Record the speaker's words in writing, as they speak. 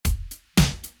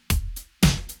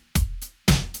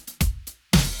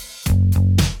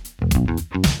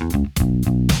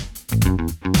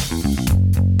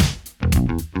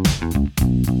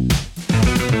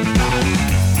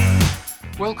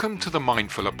Welcome to the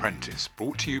Mindful Apprentice,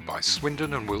 brought to you by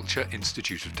Swindon and Wiltshire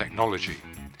Institute of Technology.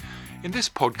 In this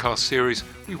podcast series,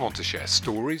 we want to share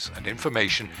stories and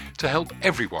information to help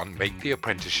everyone make the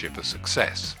apprenticeship a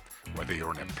success, whether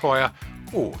you're an employer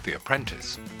or the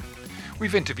apprentice.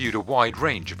 We've interviewed a wide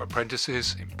range of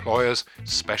apprentices, employers,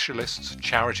 specialists,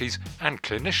 charities and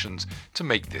clinicians to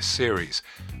make this series.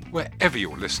 Wherever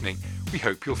you're listening, we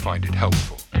hope you'll find it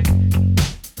helpful.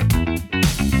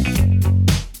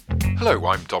 Hello,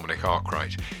 I'm Dominic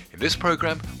Arkwright. In this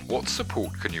programme, what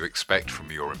support can you expect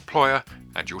from your employer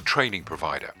and your training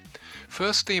provider?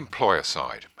 First, the employer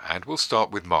side, and we'll start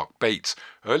with Mark Bates,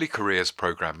 Early Careers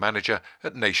Programme Manager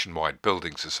at Nationwide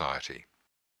Building Society.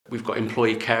 We've got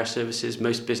employee care services.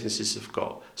 Most businesses have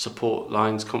got support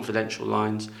lines, confidential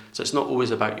lines. So it's not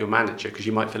always about your manager, because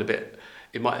you might feel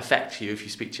it might affect you if you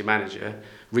speak to your manager.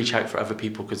 Reach out for other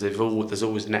people, because there's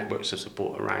always networks of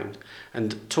support around.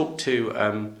 And talk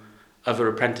to other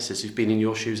apprentices who've been in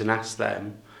your shoes and ask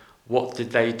them, what did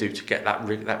they do to get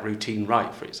that routine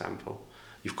right, for example.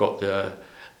 You've got the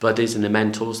buddies and the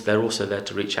mentors, they're also there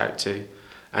to reach out to.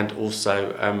 And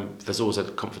also there's always a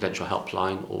confidential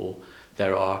helpline, or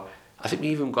there are, I think we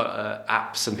even got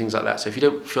apps and things like that. So if you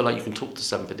don't feel like you can talk to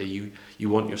somebody, you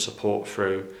want your support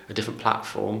through a different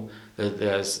platform,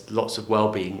 there's lots of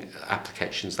wellbeing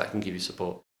applications that can give you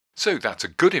support. So that's a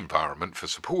good environment for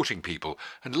supporting people,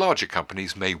 and larger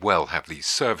companies may well have these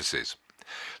services.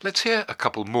 Let's hear a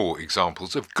couple more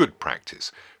examples of good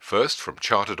practice. First, from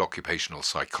Chartered Occupational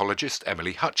Psychologist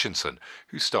Emily Hutchinson,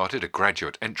 who started a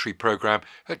graduate entry programme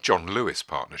at John Lewis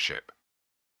Partnership.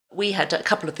 We had a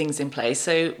couple of things in place.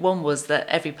 So one was that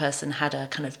every person had a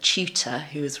kind of tutor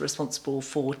who was responsible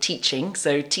for teaching.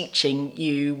 So teaching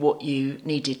you what you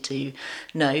needed to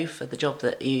know for the job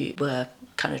that you were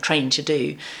kind of trained to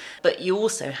do. But you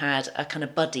also had a kind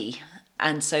of buddy.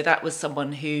 And so that was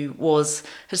someone who has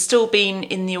still been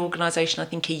in the organisation, I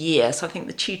think, a year. So I think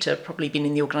the tutor had probably been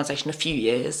in the organisation a few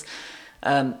years.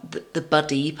 The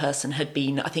buddy person had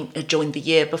joined the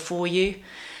year before you.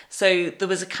 So there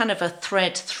was a kind of a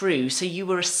thread through. So you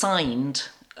were assigned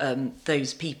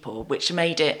those people, which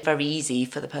made it very easy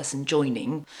for the person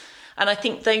joining. And I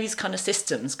think those kind of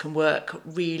systems can work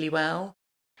really well.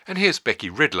 And here's Becky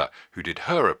Riddler, who did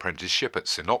her apprenticeship at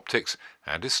Synoptics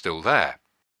and is still there.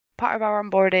 Part of our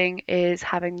onboarding is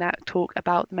having that talk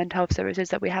about the mental health services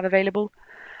that we have available.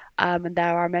 And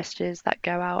there are messages that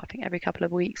go out, I think, every couple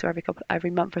of weeks or every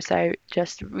month or so,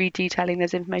 just re-detailing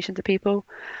this information to people.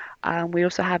 We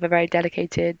also have a very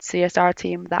dedicated CSR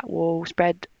team that will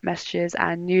spread messages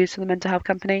and news from the mental health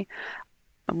company.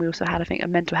 And we also had, I think, a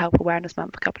mental health awareness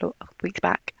month a couple of weeks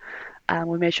back.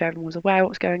 We made sure everyone was aware of what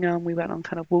was going on. We went on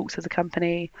kind of walks as a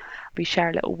company. We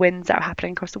share little wins that are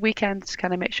happening across the weekend to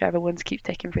kind of make sure everyone keeps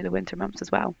taking through the winter months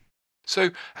as well.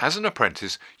 So, as an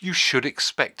apprentice, you should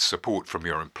expect support from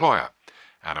your employer.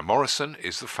 Anna Morrison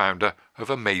is the founder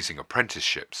of Amazing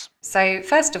Apprenticeships. So,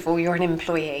 first of all, you're an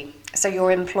employee. So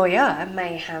your employer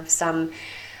may have some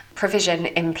provision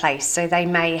in place. So they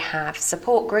may have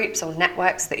support groups or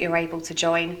networks that you're able to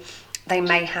join. They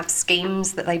may have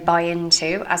schemes that they buy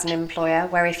into as an employer,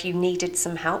 where if you needed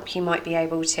some help, you might be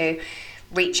able to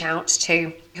reach out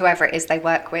to whoever it is they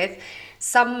work with.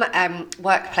 Some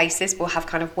workplaces will have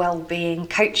kind of well-being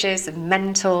coaches and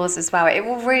mentors as well. It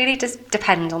will really just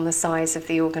depend on the size of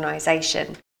the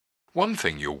organisation. One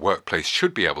thing your workplace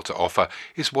should be able to offer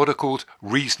is what are called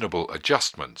reasonable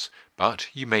adjustments, but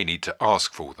you may need to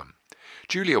ask for them.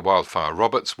 Julia Wildfire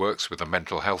Roberts works with a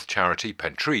mental health charity,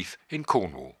 Pentreath, in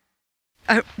Cornwall.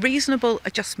 A reasonable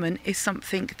adjustment is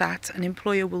something that an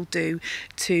employer will do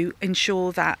to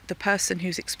ensure that the person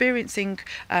who's experiencing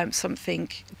something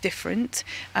different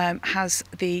has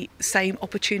the same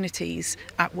opportunities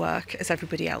at work as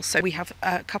everybody else. So we have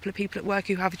a couple of people at work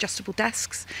who have adjustable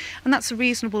desks, and that's a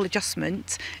reasonable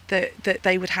adjustment that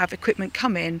they would have equipment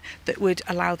come in that would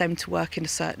allow them to work in a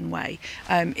certain way.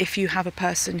 If you have a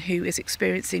person who is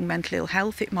experiencing mental ill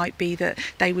health, it might be that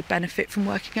they would benefit from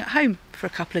working at home for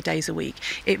a couple of days a week.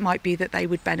 It might be that they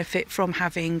would benefit from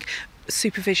having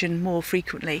supervision more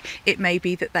frequently. It may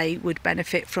be that they would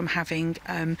benefit from having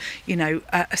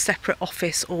a separate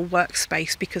office or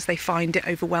workspace because they find it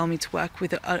overwhelming to work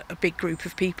with a big group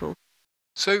of people.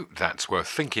 So that's worth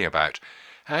thinking about.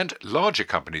 And larger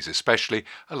companies especially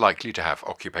are likely to have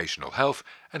occupational health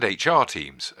and HR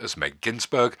teams, as Meg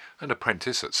Ginsberg, an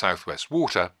apprentice at South West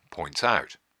Water, points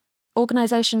out.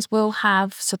 Organisations will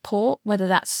have support, whether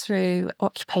that's through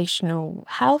occupational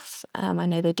health. I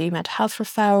know they do mental health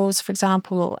referrals, for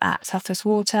example, at South West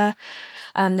Water.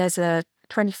 There's a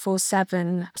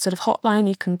 24/7 sort of hotline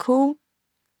you can call.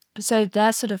 So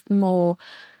they're sort of more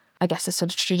I guess, the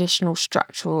sort of traditional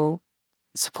structural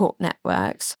support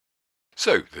networks.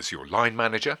 So there's your line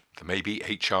manager, there may be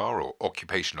HR or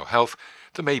occupational health,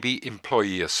 there may be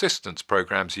employee assistance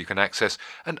programs you can access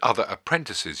and other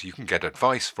apprentices you can get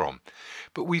advice from.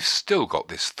 But we've still got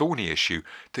this thorny issue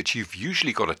that you've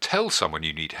usually got to tell someone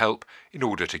you need help in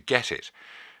order to get it.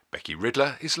 Becky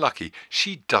Riddler is lucky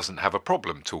she doesn't have a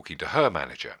problem talking to her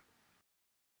manager.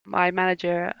 My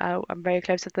manager, I'm very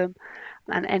close with them,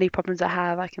 and any problems I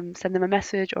have, I can send them a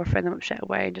message or phone them up straight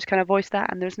away and just kind of voice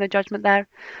that, and there's no judgment there.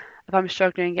 If I'm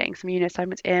struggling getting some unit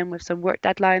assignments in with some work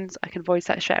deadlines, I can voice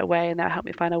that straight away and they'll help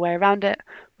me find a way around it,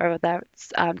 whether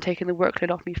that's taking the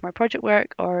workload off me for my project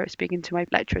work or speaking to my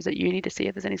lecturers at uni to see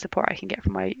if there's any support I can get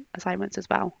from my assignments as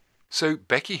well. So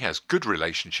Becky has good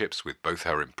relationships with both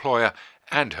her employer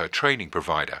and her training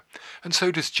provider, and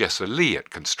so does Jessa Lee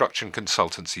at construction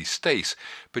consultancy Stace,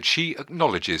 but she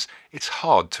acknowledges it's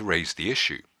hard to raise the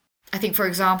issue. I think, for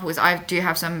example, is I do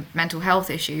have some mental health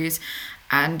issues,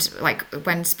 and like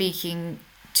when speaking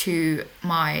to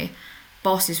my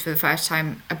bosses for the first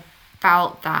time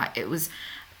about that, it was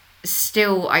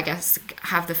still, I guess,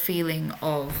 have the feeling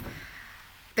of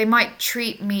they might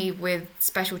treat me with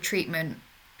special treatment.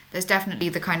 There's definitely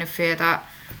the kind of fear that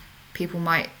people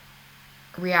might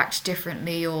react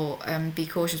differently or be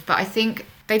cautious, but I think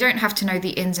they don't have to know the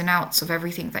ins and outs of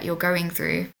everything that you're going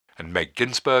through. And Meg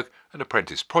Ginsberg, an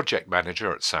apprentice project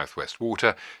manager at South West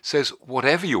Water, says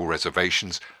whatever your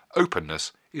reservations,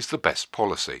 openness is the best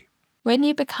policy. When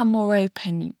you become more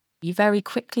open, you very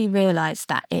quickly realise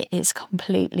that it is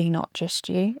completely not just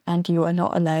you and you are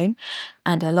not alone.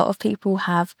 And a lot of people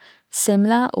have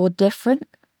similar or different,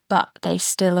 but they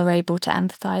still are able to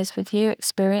empathise with you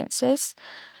experiences.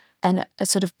 And a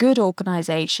sort of good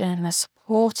organisation, a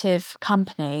supportive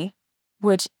company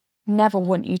would never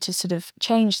want you to sort of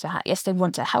change that. Yes, they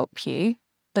want to help you,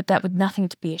 but that with nothing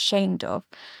to be ashamed of.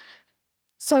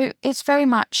 So it's very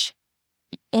much,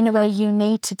 in a way, you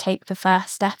need to take the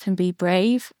first step and be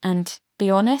brave and be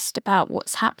honest about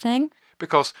what's happening.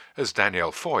 Because, as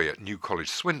Danielle Foy at New College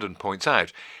Swindon points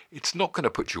out, it's not going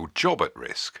to put your job at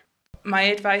risk. My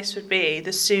advice would be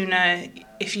the sooner,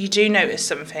 if you do notice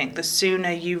something, the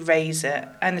sooner you raise it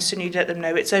and the sooner you let them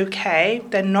know it's okay,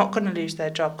 they're not going to lose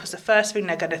their job, because the first thing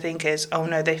they're going to think is, oh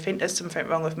no, they think there's something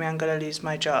wrong with me, I'm going to lose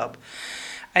my job.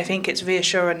 I think it's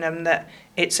reassuring them that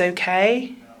it's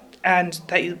okay and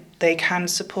that they can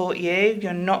support you.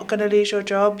 You're not going to lose your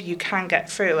job, you can get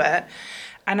through it.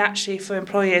 And actually for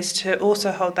employers to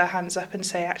also hold their hands up and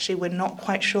say, actually, we're not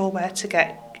quite sure where to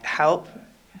get help,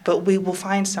 but we will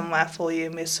find somewhere for you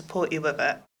and we'll support you with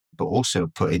it. But also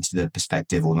put into the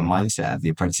perspective or the mindset of the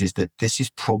apprentices that this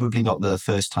is probably not the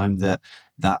first time that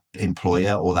that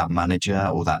employer or that manager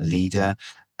or that leader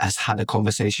has had a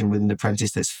conversation with an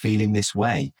apprentice that's feeling this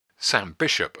way. Sam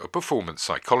Bishop, a performance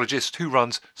psychologist who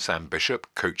runs Sam Bishop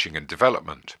Coaching and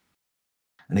Development.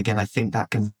 And again, I think that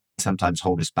can sometimes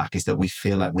hold us back, is that we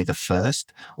feel like we're the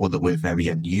first, or that we're very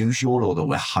unusual, or that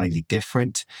we're highly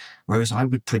different. Whereas I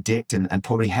would predict and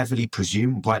probably heavily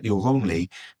presume, rightly or wrongly,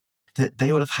 that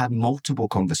they would have had multiple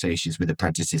conversations with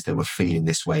apprentices that were feeling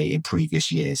this way in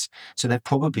previous years. So they're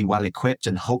probably well equipped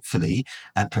and hopefully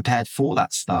prepared for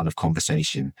that start of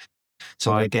conversation.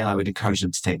 So again, I would encourage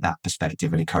them to take that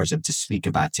perspective and encourage them to speak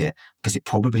about it, because it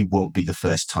probably won't be the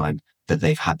first time that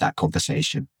they've had that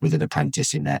conversation with an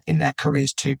apprentice in their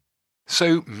careers too.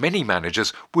 So many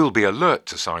managers will be alert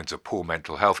to signs of poor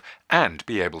mental health and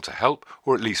be able to help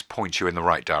or at least point you in the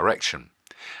right direction.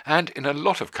 And in a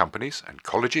lot of companies and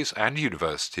colleges and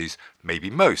universities, maybe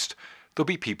most, there'll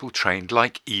be people trained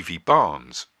like Evie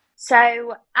Barnes.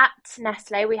 So at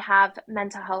Nestle, we have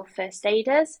mental health first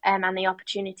aiders and the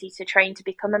opportunity to train to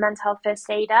become a mental health first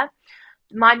aider.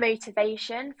 My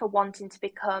motivation for wanting to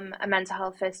become a mental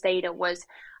health first aider was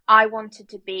I wanted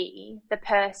to be the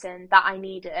person that I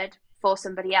needed for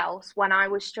somebody else when I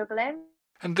was struggling.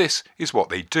 And this is what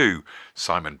they do.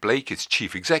 Simon Blake is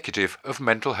Chief Executive of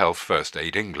Mental Health First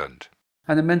Aid England.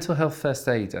 And a mental health first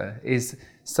aider is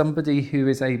somebody who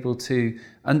is able to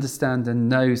understand and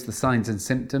knows the signs and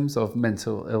symptoms of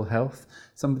mental ill health,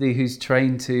 somebody who's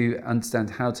trained to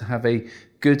understand how to have a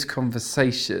good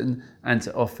conversation and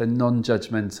to offer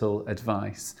non-judgmental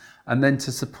advice, and then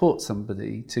to support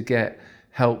somebody to get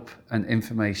help and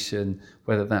information,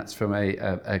 whether that's from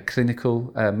a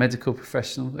clinical medical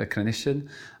professional, a clinician,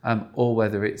 or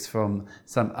whether it's from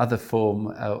some other form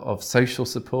of social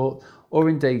support, or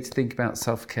indeed to think about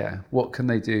self-care. What can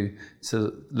they do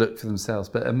to look for themselves?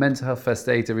 But a mental health first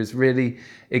aider is really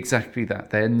exactly that.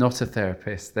 They're not a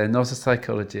therapist, they're not a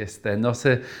psychologist, they're not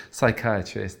a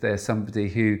psychiatrist, they're somebody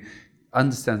who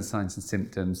understands signs and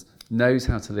symptoms, knows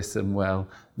how to listen well,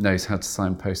 knows how to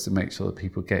signpost and make sure that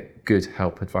people get good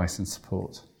help, advice and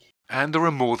support. And there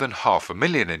are more than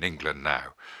 500,000 in England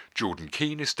now. Jordan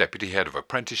Keane is Deputy Head of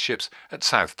Apprenticeships at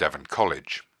South Devon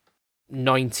College.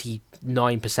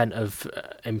 99% of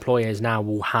employers now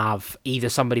will have either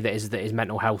somebody that is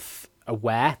mental health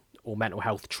aware or mental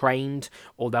health trained,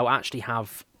 or they'll actually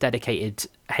have dedicated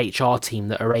HR team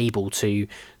that are able to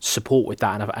support with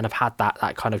that and have had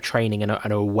that kind of training and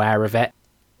are aware of it.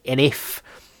 And if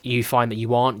you find that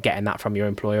you aren't getting that from your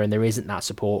employer and there isn't that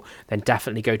support, then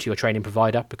definitely go to your training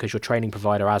provider, because your training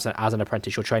provider, as an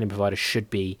apprentice, your training provider should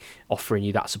be offering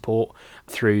you that support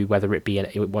through whether it be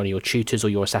one of your tutors or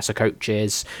your assessor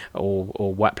coaches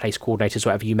or workplace coordinators,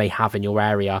 whatever you may have in your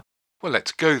area. Well,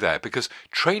 let's go there, because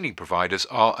training providers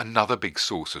are another big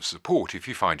source of support if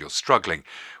you find you're struggling.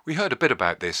 We heard a bit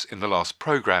about this in the last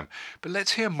programme, but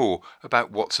let's hear more about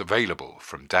what's available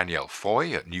from Danielle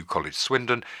Foy at New College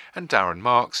Swindon and Darren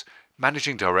Marks,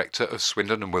 Managing Director of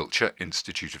Swindon and Wiltshire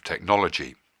Institute of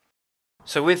Technology.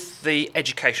 So with the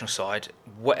educational side,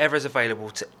 whatever is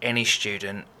available to any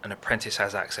student an apprentice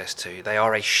has access to, they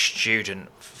are a student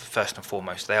first and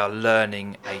foremost. They are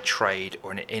learning a trade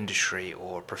or an industry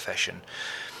or a profession.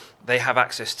 They have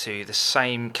access to the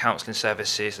same counselling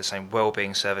services, the same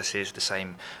wellbeing services, the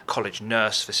same college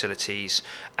nurse facilities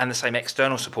and the same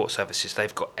external support services.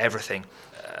 They've got everything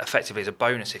effectively as a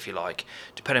bonus, if you like.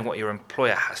 Depending on what your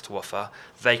employer has to offer,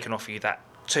 they can offer you that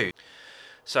too.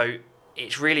 So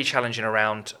it's really challenging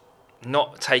around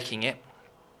not taking it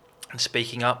and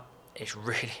speaking up. It's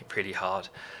really, really hard.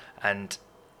 And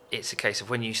it's a case of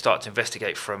when you start to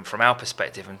investigate from our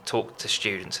perspective and talk to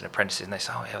students and apprentices and they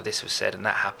say, oh, yeah, this was said and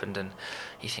that happened. And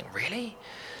you think, really?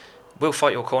 We'll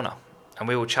fight your corner and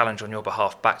we will challenge on your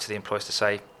behalf back to the employers to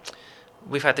say,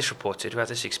 we've had this reported, we've had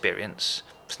this experience.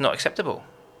 It's not acceptable.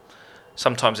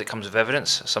 Sometimes it comes with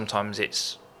evidence, sometimes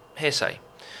it's hearsay.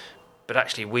 But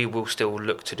actually we will still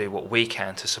look to do what we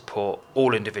can to support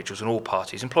all individuals and all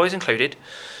parties, employees included,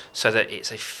 so that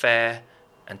it's a fair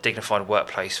and dignified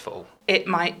workplace for all. It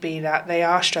might be that they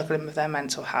are struggling with their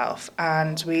mental health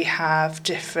and we have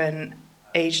different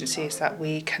agencies that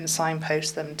we can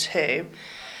signpost them to.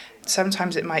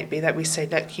 Sometimes it might be that we say,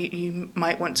 look, you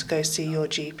might want to go see your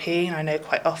GP, and I know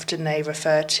quite often they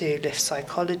refer to Lift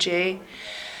Psychology.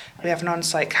 We have an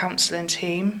on-site counselling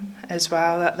team as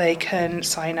well that they can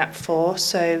sign up for.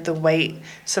 So the wait,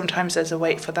 sometimes there's a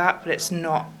wait for that, but it's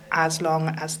not as long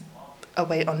as a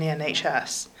wait on the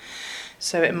NHS.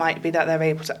 So it might be that they're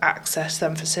able to access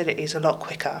them facilities a lot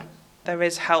quicker. There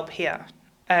is help here,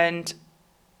 and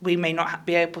we may not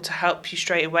be able to help you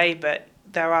straight away, but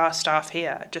there are staff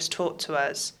here. Just talk to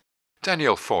us.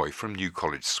 Danielle Foy from New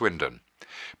College Swindon.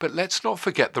 But let's not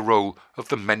forget the role of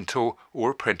the mentor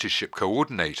or apprenticeship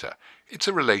coordinator. It's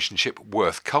a relationship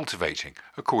worth cultivating,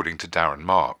 according to Darren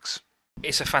Marks.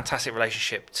 It's a fantastic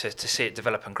relationship to see it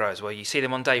develop and grow as well. You see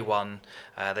them on day one,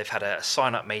 they've had a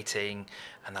sign-up meeting,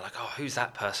 and they're like, oh, who's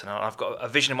that person? And I've got a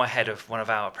vision in my head of one of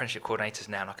our apprenticeship coordinators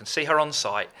now, and I can see her on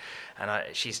site,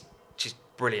 and she's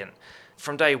brilliant.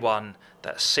 From day one,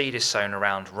 that seed is sown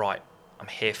around, right, I'm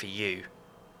here for you.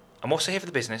 I'm also here for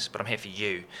the business, but I'm here for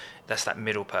you. That's that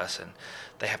middle person.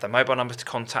 They have their mobile numbers to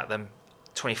contact them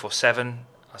 24/7.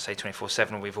 I say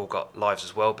 24/7, we've all got lives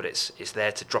as well, but it's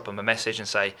there to drop them a message and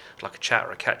say, I'd like a chat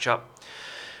or a catch up.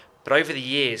 But over the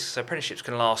years, so apprenticeships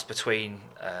can last between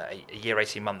a year,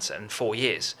 18 months and 4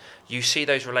 years. You see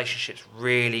those relationships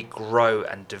really grow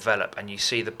and develop, and you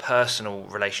see the personal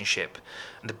relationship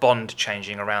and the bond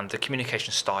changing around the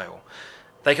communication style.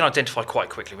 They can identify quite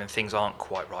quickly when things aren't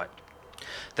quite right.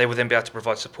 They will then be able to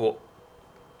provide support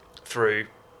through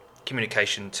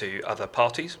communication to other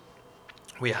parties.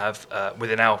 We have,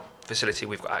 within our facility,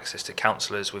 we've got access to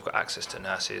counsellors, we've got access to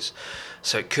nurses.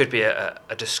 So it could be a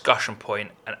discussion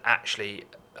point, and actually,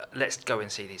 let's go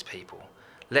and see these people.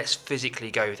 Let's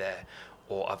physically go there.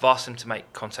 Or I've asked them to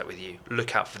make contact with you.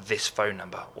 Look out for this phone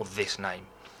number or this name.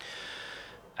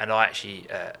 And I actually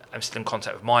am still in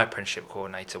contact with my apprenticeship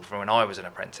coordinator from when I was an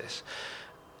apprentice,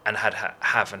 and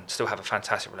have and still have a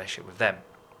fantastic relationship with them.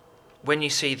 When you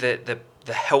see the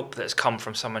help that's come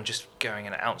from someone just going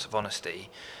an ounce of honesty,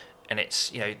 and it's,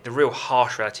 the real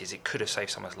harsh reality is it could have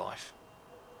saved someone's life.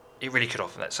 It really could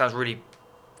have. That sounds really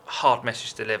hard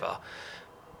message to deliver,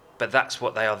 but that's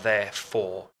what they are there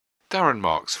for. Darren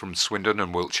Marks from Swindon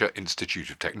and Wiltshire Institute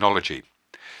of Technology.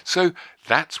 So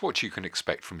that's what you can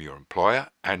expect from your employer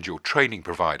and your training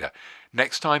provider.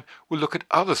 Next time, we'll look at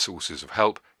other sources of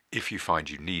help if you find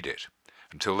you need it.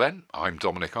 Until then, I'm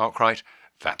Dominic Arkwright.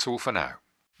 That's all for now.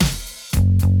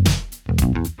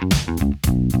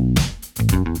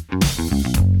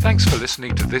 Thanks for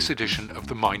listening to this edition of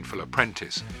The Mindful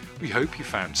Apprentice. We hope you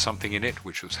found something in it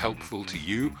which was helpful to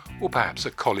you or perhaps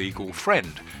a colleague or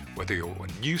friend, whether you're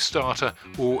a new starter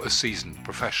or a seasoned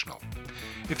professional.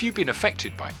 If you've been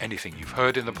affected by anything you've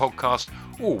heard in the podcast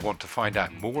or want to find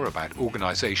out more about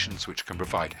organisations which can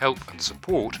provide help and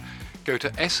support, go to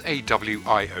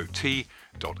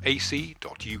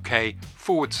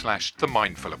sawiot.ac.uk/The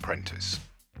Mindful Apprentice.